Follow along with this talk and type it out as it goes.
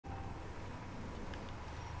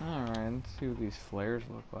Alright, let's see what these flares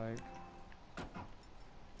look like.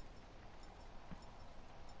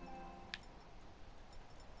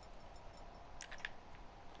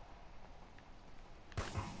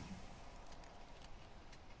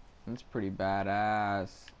 That's pretty badass.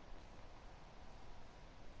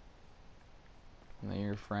 Let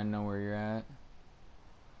your friend know where you're at.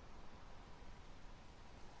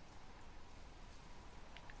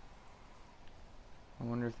 I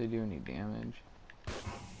wonder if they do any damage.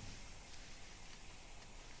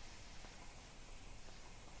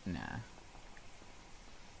 Nah.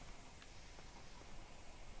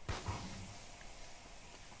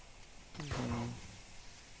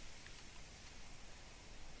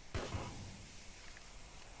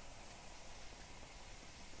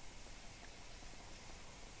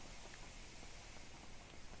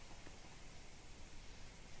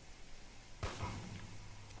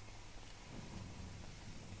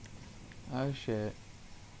 Oh shit.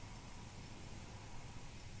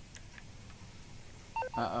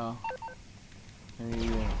 Uh-oh.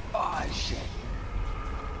 Oh shit.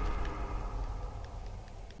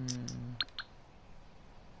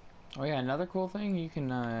 Oh yeah, another cool thing, you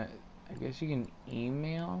can I guess you can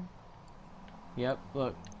email. Yep,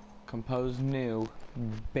 look. Compose new.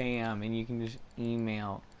 Bam, and you can just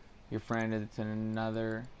email your friend that's in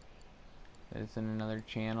another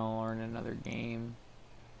channel or in another game.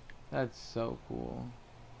 That's so cool.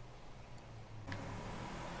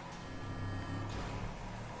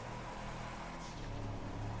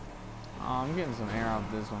 Oh, I'm getting some air off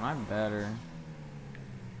this one. I better.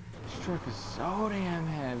 This truck is so damn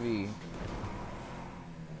heavy.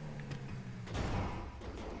 It's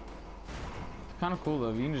kind of cool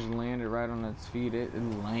though. If you can just land it right on its feet, it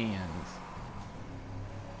lands.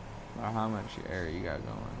 No matter how much air you got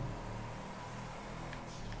going.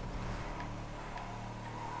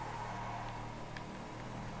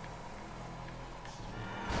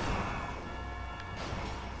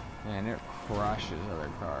 Man, it crushes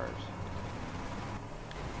other cars.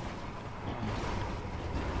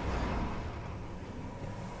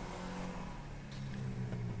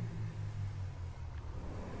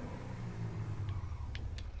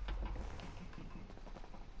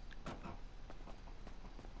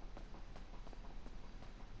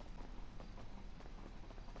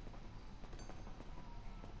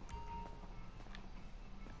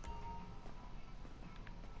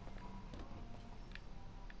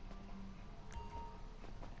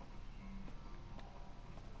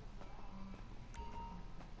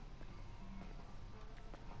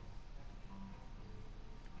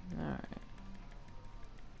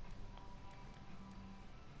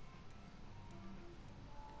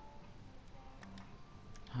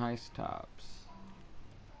 Heist tops.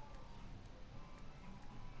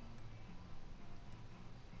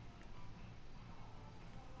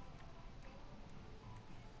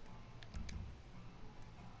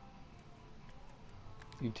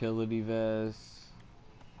 Utility vests.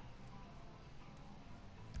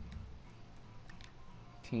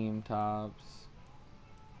 Team tops.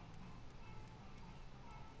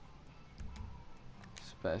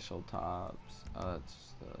 Special tops. Oh, that's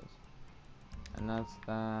just those. And that's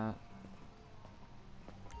that.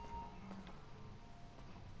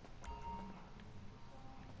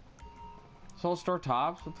 Soul store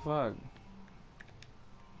tops? What the fuck?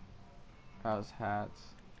 How's hats?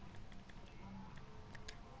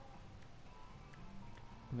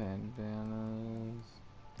 Bandanas.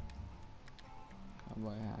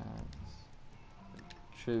 Cowboy hats.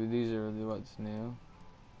 Sure, these are what's new.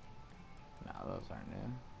 No, those aren't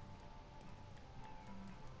new.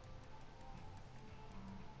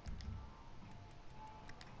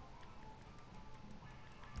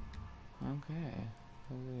 Okay,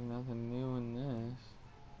 there's nothing new in this.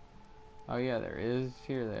 Oh yeah, there is.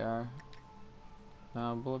 Here they are.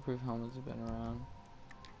 Bulletproof helmets have been around.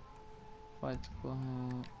 Flight school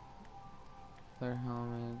hat. Their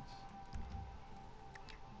helmets.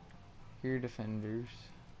 Ear defenders.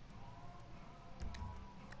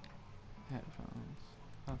 Headphones.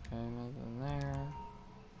 Okay, nothing there.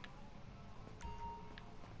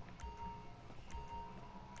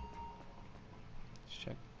 Let's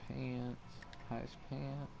check the pants. Heist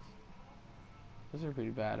pants. Those are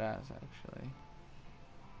pretty badass, actually.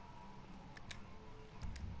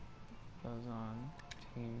 Those on.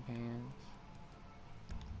 Team pants.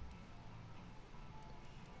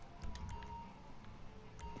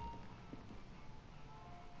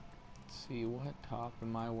 Let's see, what top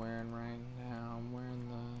am I wearing right now? I'm wearing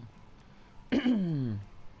the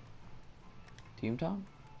team top?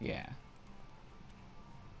 Yeah.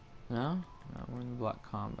 No? No, we're in the black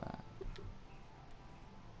combat.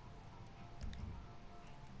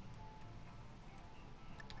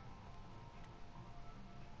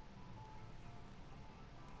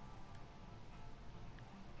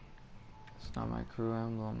 It's not my crew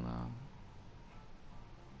emblem though.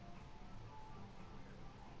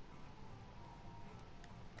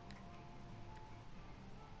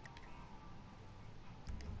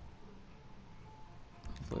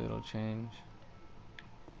 Hopefully it'll change.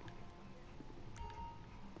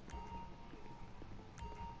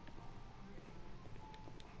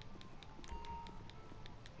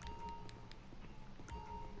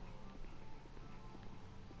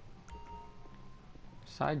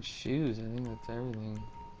 Besides shoes, I think that's everything.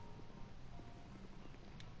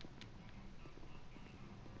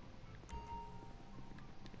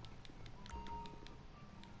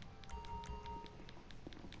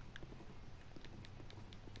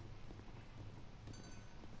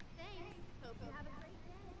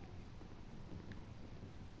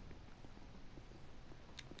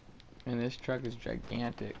 And this truck is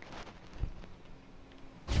gigantic.